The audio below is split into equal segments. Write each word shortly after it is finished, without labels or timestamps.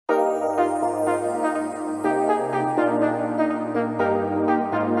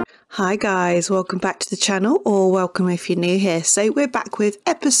Hi guys, welcome back to the channel, or welcome if you're new here. So we're back with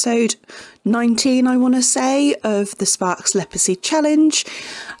episode 19, I want to say, of the Sparks Lepacy challenge.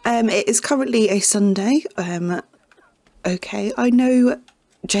 It is currently a Sunday. Okay, I know,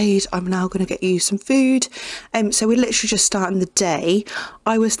 Jade, I'm now going to get you some food. So we're literally just starting the day.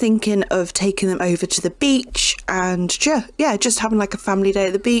 I was thinking of taking them over to the beach and just having like a family day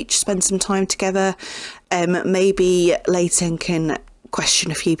at the beach, spend some time together. Maybe Leighton can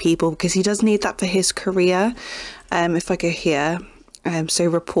question a few people because he does need that for his career. If I go here, so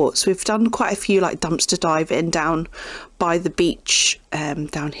reports, we've done quite a few like dumpster diving down by the beach,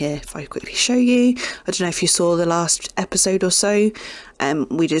 down here. If I quickly show you, I don't know if you saw the last episode or so,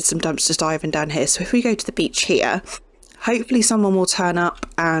 we did some dumpster diving down here. So if we go to the beach here, hopefully someone will turn up,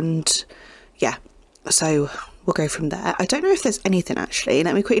 and yeah, so we'll go from there. I don't know if there's anything actually.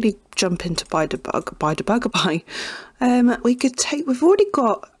 Let me quickly jump into buy. We could take, we've already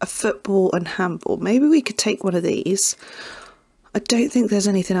got a football and handball. Maybe we could take one of these. I don't think there's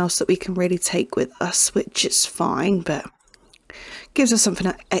anything else that we can really take with us, which is fine, but gives us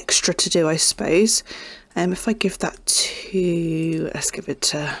something extra to do, I suppose. If I give that to, let's give it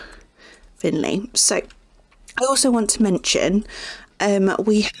to Finley. So I also want to mention,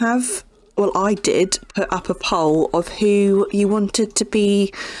 we have, well, I did put up a poll of who you wanted to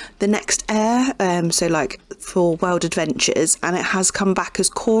be the next heir, so like for World Adventures, and it has come back as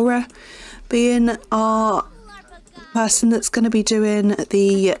Cora being our person that's going to be doing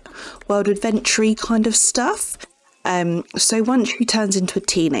the World Adventure kind of stuff. So once she turns into a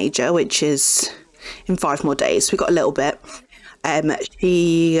teenager, which is in 5 more days, we've got a little bit,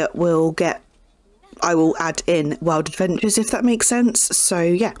 she will get, I will add in World Adventures, if that makes sense. So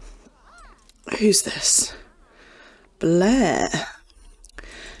yeah. Who's this? Blair.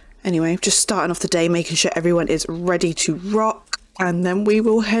 Anyway, just starting off the day, making sure everyone is ready to rock, and then we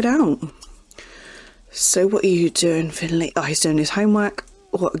will head out. So what are you doing, Finley? Oh, he's doing his homework.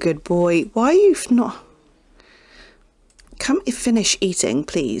 What a good boy. Why are you not... Come finish eating,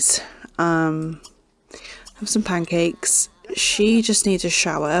 please. Have some pancakes. She just needs a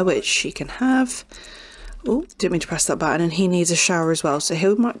shower, which she can have. Oh, didn't mean to press that button, and he needs a shower as well, so he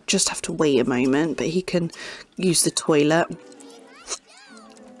might just have to wait a moment, but he can use the toilet.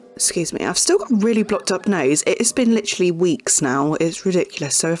 Excuse me, I've still got a really blocked up nose. It has been literally weeks now. It's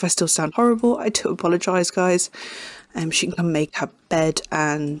ridiculous, so if I still sound horrible, I do apologise, guys. She can come make her bed,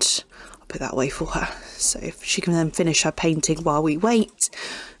 and I'll put that away for her, so if she can then finish her painting while we wait.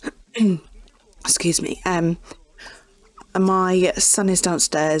 Excuse me. My son is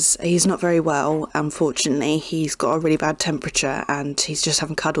downstairs. He's not very well, unfortunately. He's got a really bad temperature and he's just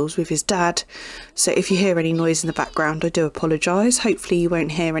having cuddles with his dad. So if you hear any noise in the background, I do apologise. Hopefully you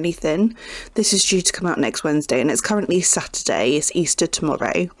won't hear anything. This is due to come out next Wednesday, and it's currently Saturday. It's Easter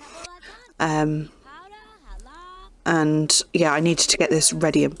tomorrow. And yeah, I needed to get this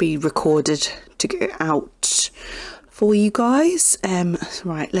ready and be recorded to go out for you guys.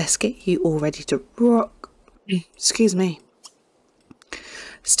 Right, let's get you all ready to rock. Excuse me.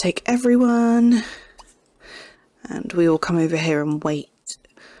 Let's take everyone, and we all come over here and wait.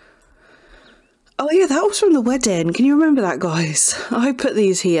 Oh yeah, that was from the wedding. Can you remember that, guys? I put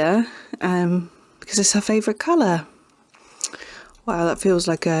these here because it's her favourite colour. Wow, that feels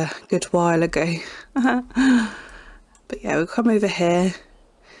like a good while ago. But yeah, we'll come over here.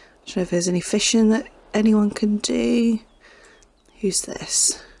 I don't know if there's any fishing that anyone can do. Who's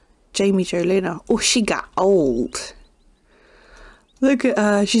this? Jamie Jolina. Oh, she got old. Look at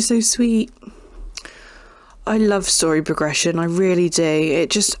her, she's so sweet. I love story progression, I really do. It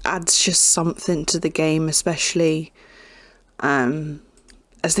just adds just something to the game, especially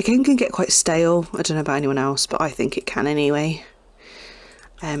as the game can get quite stale. I don't know about anyone else, but I think it can anyway.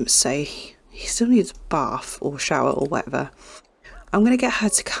 So he still needs a bath or shower or whatever. I'm going to get her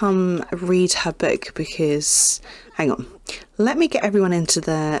to come read her book because, hang on, let me get everyone into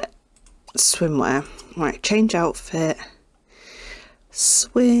their swimwear. Right, change outfit,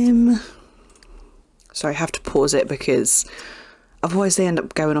 swim. Sorry, I have to pause it because otherwise they end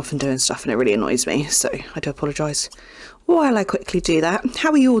up going off and doing stuff and it really annoys me, so I do apologise while I quickly do that.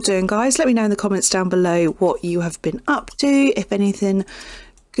 How are you all doing, guys? Let me know in the comments down below what you have been up to, if anything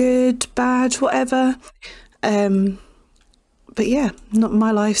good, bad, whatever. But yeah,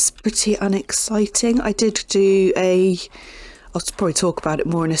 my life's pretty unexciting. I did do I'll probably talk about it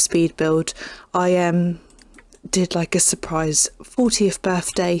more in a speed build. I did like a surprise 40th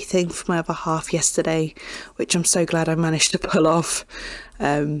birthday thing for my other half yesterday, which I'm so glad I managed to pull off.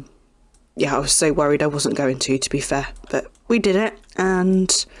 Yeah, I was so worried I wasn't going to be fair, but we did it,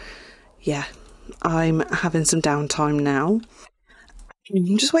 and yeah, I'm having some downtime now.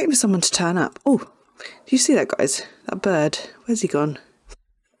 I'm just waiting for someone to turn up. Oh, do you see that, guys? That bird. Where's he gone?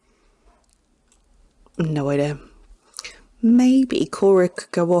 No idea. Maybe Cora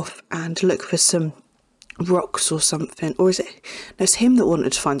could go off and look for some rocks or something. Or is it? No, it's him that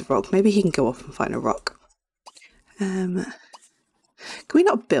wanted to find the rock. Maybe he can go off and find a rock. Can we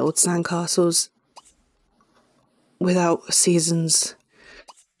not build sandcastles without seasons?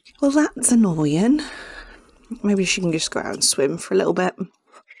 Well, that's annoying. Maybe she can just go out and swim for a little bit.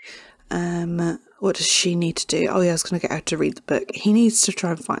 What does she need to do? Oh yeah, I was going to get her to read the book. He needs to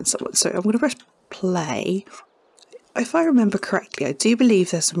try and find someone. So I'm going to press play. If I remember correctly, I do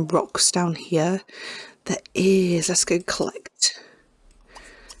believe there's some rocks down here. There is. Let's go collect.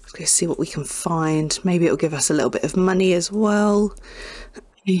 Let's go see what we can find. Maybe it'll give us a little bit of money as well.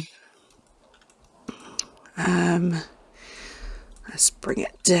 Let's bring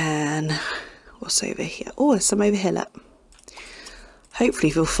it down. What's over here? Oh, there's some over here. Look. Hopefully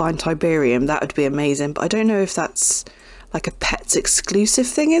if we'll find Tiberium, that would be amazing. But I don't know if that's like a pets exclusive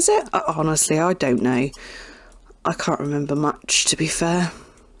thing, is it? Honestly, I don't know. I can't remember much, to be fair.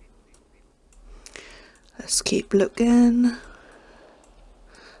 Let's keep looking.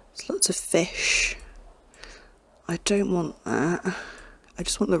 There's lots of fish. I don't want that. I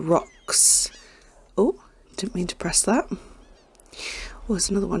just want the rocks. Oh, didn't mean to press that. Oh, there's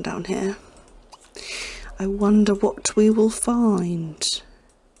another one down here. I wonder what we will find. Is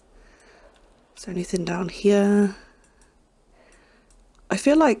there anything down here? I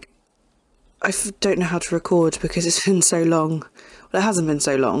feel like I don't know how to record because it's been so long. Well, it hasn't been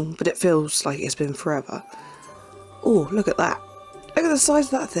so long, but it feels like it's been forever. Oh, look at that. Look at the size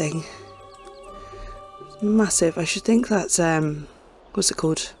of that thing. It's massive. I should think that's, what's it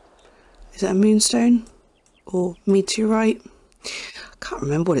called? Is it a moonstone? Or meteorite? I can't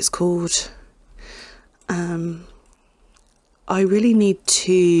remember what it's called. I really need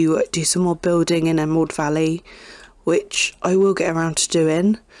to do some more building in Emerald Valley, which I will get around to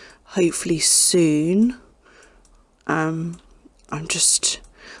doing, hopefully soon. I'm just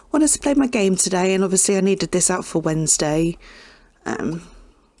wanted to play my game today, and obviously I needed this out for Wednesday. Oh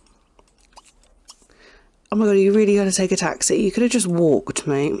my god, are you really going to take a taxi? You could have just walked,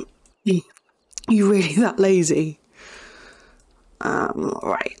 mate. You really that lazy?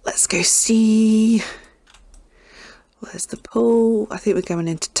 Right, let's go see. Where's the pool? I think we're going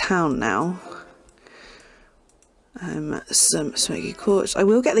into town now. Some smoky quartz. I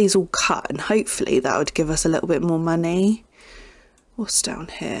will get these all cut, and hopefully that would give us a little bit more money. What's down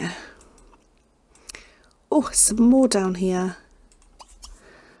here? Oh, some more down here.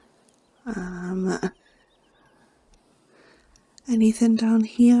 Anything down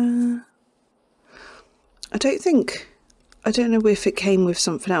here? I don't know if it came with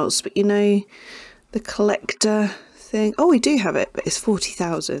something else, but you know, the collector thing. Oh, we do have it, but it's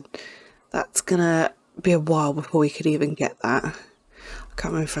 40,000. That's gonna be a while before we could even get that. I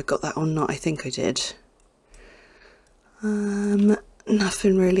can't remember if I got that or not. I think I did.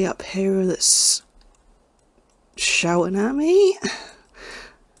 Nothing really up here that's shouting at me.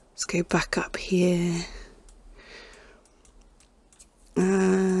 Let's go back up here.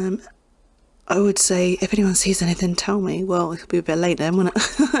 I would say if anyone sees anything, tell me. Well, it'll be a bit late then, won't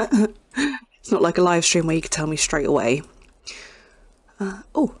it? It's not like a live stream where you can tell me straight away.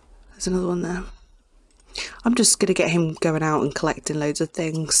 Oh, there's another one there. I'm just going to get him going out and collecting loads of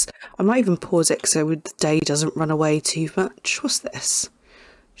things. I might even pause it so the day doesn't run away too much. What's this?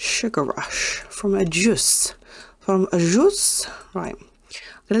 Sugar Rush from a juice. From a juice? Right.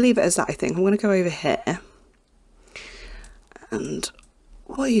 I'm going to leave it as that, I think. I'm going to go over here. And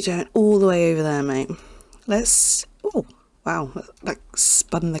what are you doing all the way over there, mate? Let's... Oh, wow. Like,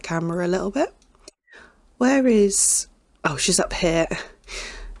 spun the camera a little bit. Where is... Oh, she's up here.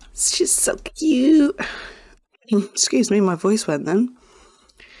 She's so cute. Excuse me, my voice went then.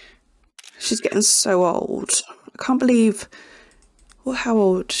 She's getting so old. I can't believe... Well, how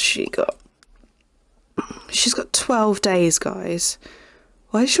old has she got? She's got 12 days, guys.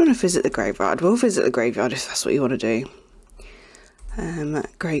 Why does she want to visit the graveyard? We'll visit the graveyard if that's what you want to do.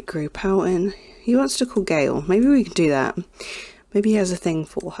 Great group outing. He wants to call Gail. Maybe we can do that. Maybe he has a thing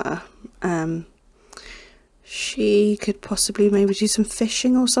for her. She could possibly maybe do some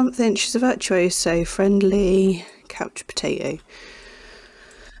fishing or something. She's a virtuoso, friendly, couch potato.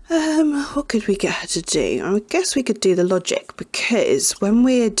 What could we get her to do? I guess we could do the logic, because when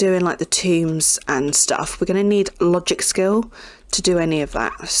we're doing like the tombs and stuff, we're going to need logic skill to do any of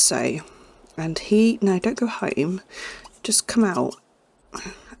that. So, and he, no, don't go home. Just come out.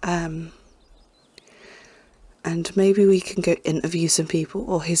 And maybe we can go interview some people.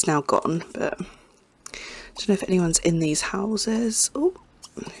 Oh, he's now gone, but Don't know if anyone's in these houses. Oh,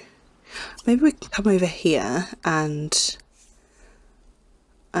 maybe we can come over here and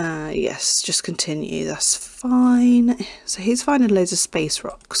yes, just continue. That's fine. So he's finding loads of space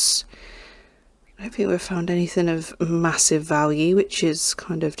rocks. I don't think we've found anything of massive value, which is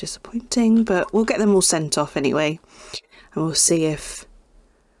kind of disappointing, but we'll get them all sent off anyway, and we'll see if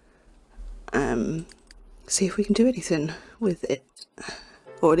we can do anything with it,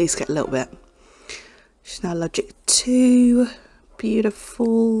 or at least get a little bit. She's now logic 2.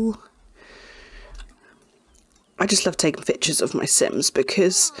 Beautiful. I just love taking pictures of my Sims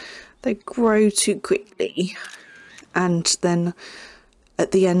because they grow too quickly, and then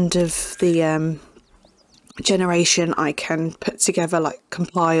at the end of the generation I can put together, like,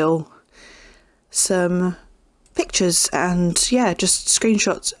 compile some pictures and yeah, just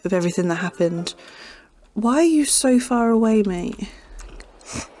screenshots of everything that happened. Why are you so far away, mate?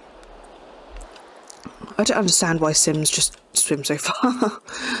 I don't understand why Sims just swim so far.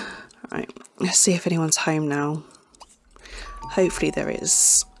 Right, let's see if anyone's home now. Hopefully there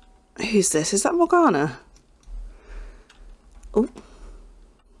is. Who's this? Is that Morgana? Oh,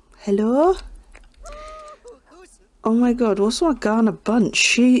 hello? Oh my god, what's Morgana bunch?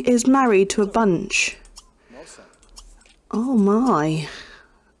 She is married to a bunch. Oh my,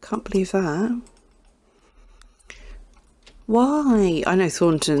 can't believe that. Why? I know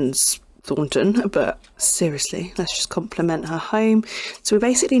Thornton's Thornton, but seriously, let's just compliment her home. So we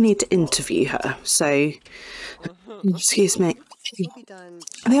basically need to interview her, so excuse me.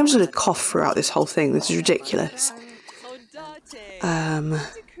 I think I'm just going to cough throughout this whole thing. This is ridiculous.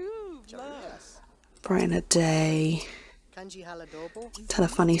 Brighten a day. Tell a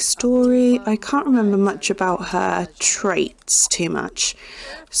funny story. I can't remember much about her traits too much,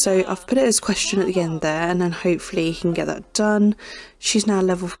 so I've put it as question at the end there, and then hopefully you can get that done. She's now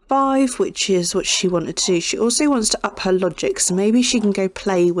level 5, which is what she wanted to do. She also wants to up her logic, so maybe she can go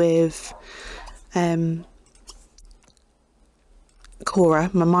play with Cora.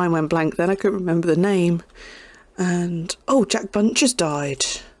 My mind went blank then, I couldn't remember the name. And oh, Jack Bunch has died.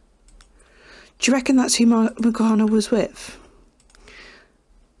 Do you reckon that's who Morgana was with?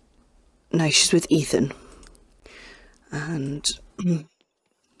 No, she's with Ethan. And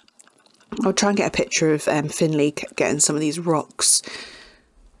I'll try and get a picture of Finley getting some of these rocks.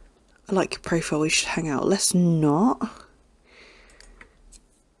 I like your profile, we should hang out. Let's not.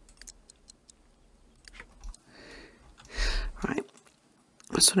 Right,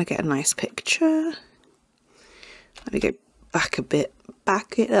 I just want to get a nice picture. Let me go back a bit.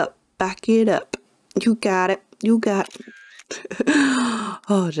 Back it up. Back it up. You got it. You got it.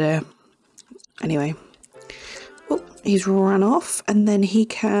 Oh dear. Anyway. Oh, he's run off, and then he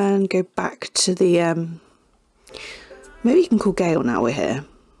can go back to the maybe you can call Gail now we're here.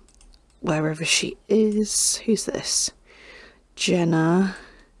 Wherever she is. Who's this? Jenna.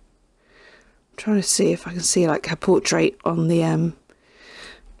 I'm trying to see if I can see like her portrait on the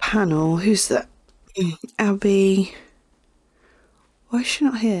panel. Who's that? Abby. Why is she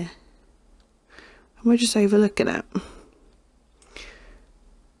not here? Am I just overlooking it? It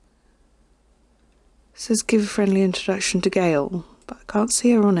says give a friendly introduction to Gail, but I can't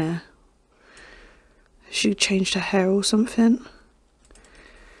see her on here. Has she changed her hair or something?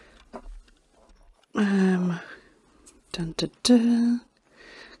 Dun dun dun.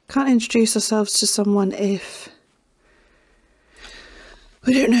 Can't introduce ourselves to someone if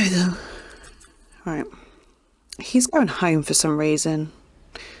we don't know them. Right. He's going home for some reason.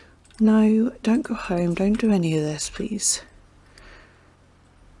 No, don't go home. Don't do any of this, please.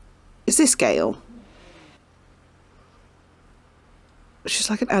 Is this Gail? She's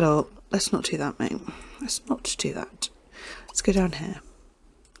like an adult. Let's not do that, mate. Let's not do that. Let's go down here.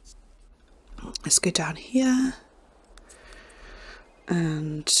 Let's go down here.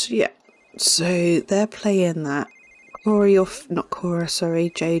 And yeah, so they're playing that. Cora, not Cora,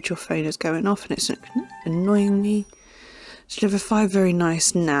 sorry, Jade, your phone is going off and it's annoying me. So level 5, very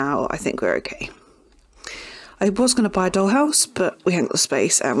nice. Now I think we're okay. I was going to buy a dollhouse, but we haven't got the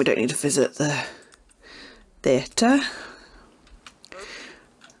space and we don't need to visit the theatre.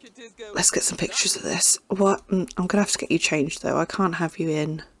 Let's get some pictures of this. What? I'm going to have to get you changed though. I can't have you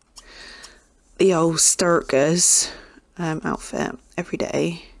in the old Sturkers outfit every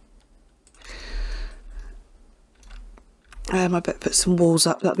day. I better put some walls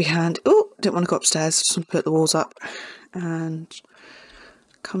up, that'll be handy. Oh, didn't want to go upstairs, just want to put the walls up and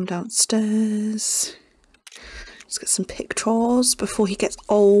come downstairs. Let's get some pictures before he gets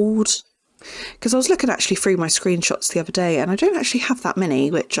old. Because I was looking actually through my screenshots the other day and I don't actually have that many,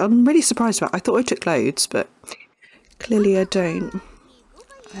 which I'm really surprised about. I thought I took loads, but clearly I don't.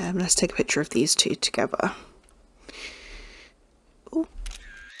 Let's take a picture of these two together. Ooh,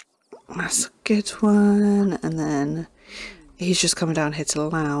 that's a good one. And then he's just coming down here to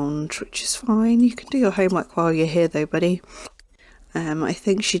lounge, which is fine. You can do your homework while you're here though, buddy. I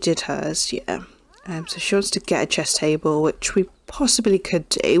think she did hers, yeah. So she wants to get a chess table, which we possibly could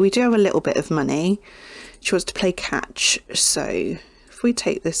do. We do have a little bit of money. She wants to play catch, so if we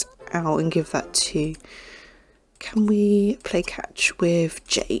take this out and give that to... Can we play catch with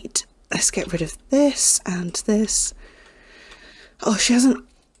Jade? Let's get rid of this and this. Oh, she hasn't...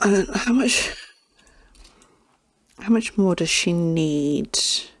 I don't know how much... How much more does she need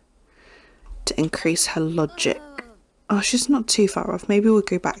to increase her logic? Oh, she's not too far off. Maybe we'll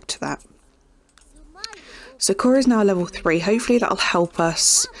go back to that. So Cora's now level 3. Hopefully that'll help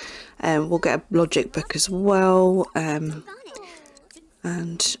us. We'll get a logic book as well. And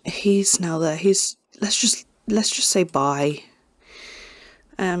he's now there. He's... Let's just say bye.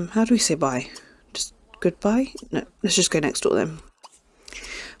 How do we say bye? Just goodbye? No, let's just go next door then.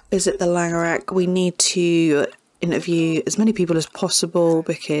 Visit the Langerac. We need to interview as many people as possible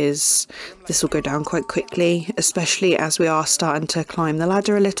because this will go down quite quickly, especially as we are starting to climb the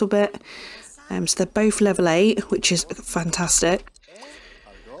ladder a little bit. So they're both level 8, which is fantastic.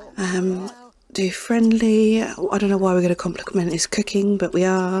 Do friendly. I don't know why we're going to compliment his cooking, but we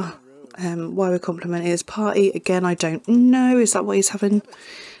are. Why we're complimenting his party, again, I don't know. Is that what he's having?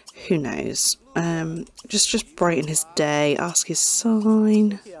 Who knows? Just brighten his day, ask his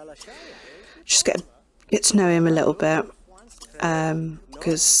sign. Just get to know him a little bit.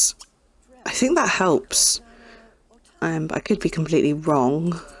 Because I think that helps. But I could be completely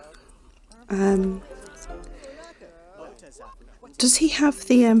wrong. Does he have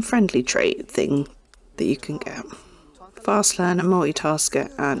the friendly trait thing that you can get? Fast learner,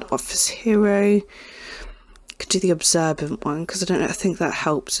 multitasker, and office hero. Could do the observant one because I think that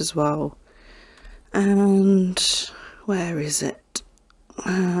helps as well. And where is it?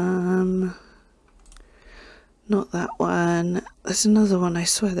 Not that one. There's another one, I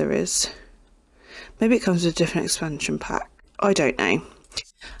swear there is. Maybe it comes with a different expansion pack. I don't know.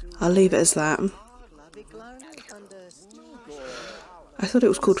 I'll leave it as that. I thought it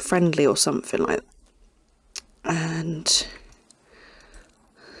was called friendly or something like that. And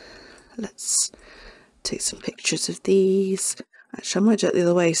let's take some pictures of these. Actually, I might do it the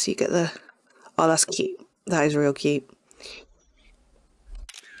other way so you get the... Oh, that's cute. That is real cute.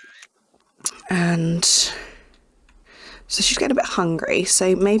 And so she's getting a bit hungry.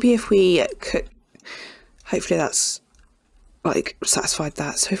 So maybe if we cook... Hopefully that's like satisfied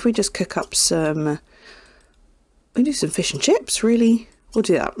that. So if we just cook up some... We do some fish and chips, really. We'll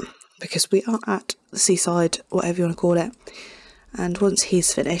do that. Because we are at the seaside, whatever you want to call it. And once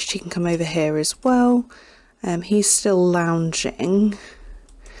he's finished, he can come over here as well. He's still lounging.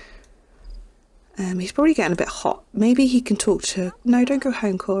 He's probably getting a bit hot. Maybe he can talk to... No, don't go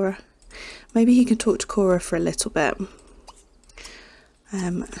home, Cora. Maybe he can talk to Cora for a little bit.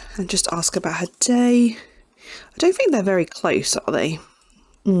 And just ask about her day. I don't think they're very close, are they?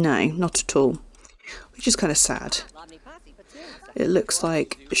 No, not at all. Which is kind of sad. It looks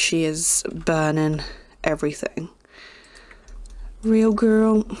like she is burning everything. Real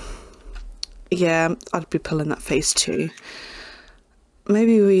girl. Yeah, I'd be pulling that face too.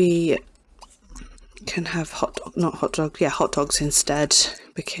 Maybe we can have hot dogs instead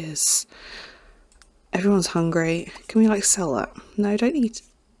because everyone's hungry. Can we like sell that? No, don't eat.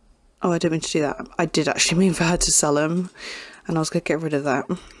 Oh, I didn't mean to do that. I did actually mean for her to sell them and I was going to get rid of that.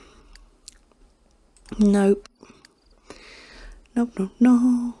 Nope. Nope, no,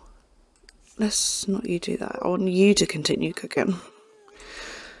 no. Let's not you do that. I want you to continue cooking.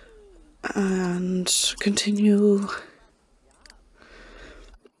 And continue.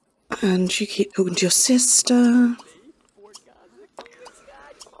 And you keep talking to your sister.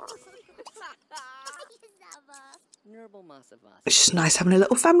 It's just nice having a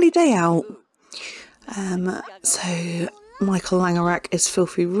little family day out. So Michael Langerac is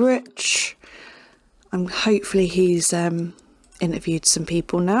filthy rich. Hopefully he's interviewed some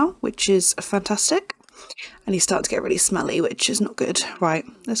people now, which is fantastic. And he's starting to get really smelly, which is not good. Right,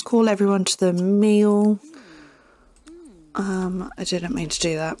 let's call everyone to the meal. I didn't mean to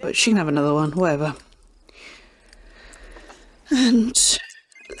do that, but she can have another one, whatever. And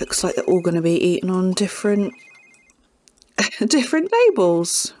it looks like they're all going to be eating on different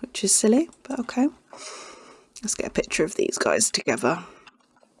tables, which is silly, but okay. Let's get a picture of these guys together.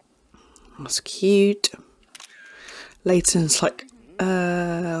 That's cute. Leighton's like,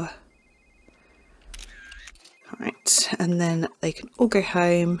 Right, and then they can all go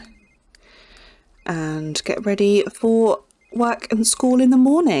home and get ready for work and school in the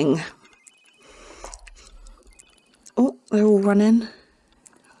morning. Oh, they're all running.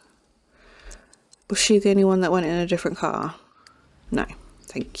 Was she the only one that went in a different car? No,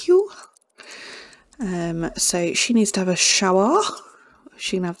 thank you. So she needs to have a shower.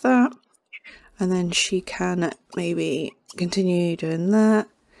 She can have that. And then she can maybe continue doing that.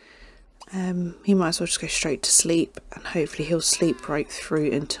 He might as well just go straight to sleep, and hopefully he'll sleep right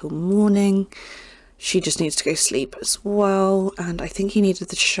through until morning. She just needs to go sleep as well, and I think he needed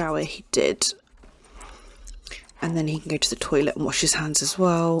the shower. He did. And then he can go to the toilet and wash his hands as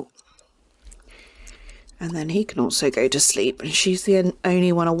well. And then he can also go to sleep, and she's the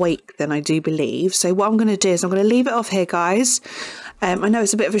only one awake then, I do believe. So what I'm going to do is I'm going to leave it off here, guys. I know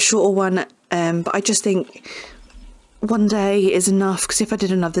it's a bit of a shorter one, but I just think one day is enough, because if I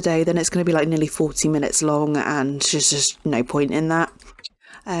did another day then it's going to be like nearly 40 minutes long, and there's just no point in that.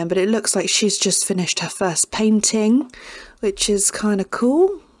 But it looks like she's just finished her first painting, which is kind of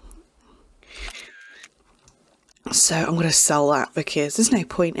cool. So I'm going to sell that because there's no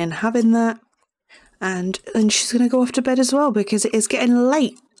point in having that. And then she's going to go off to bed as well because it is getting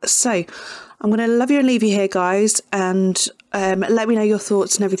late. So I'm going to love you and leave you here, guys, and let me know your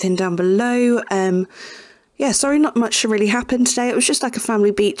thoughts and everything down below. Yeah, sorry, not much really happened today. It was just like a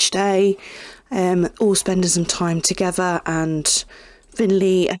family beach day, all spending some time together, and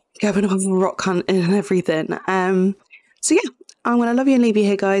Finley going on a rock hunt and everything. So yeah, I'm going to love you and leave you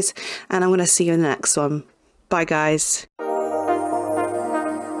here, guys, and I'm going to see you in the next one. Bye, guys.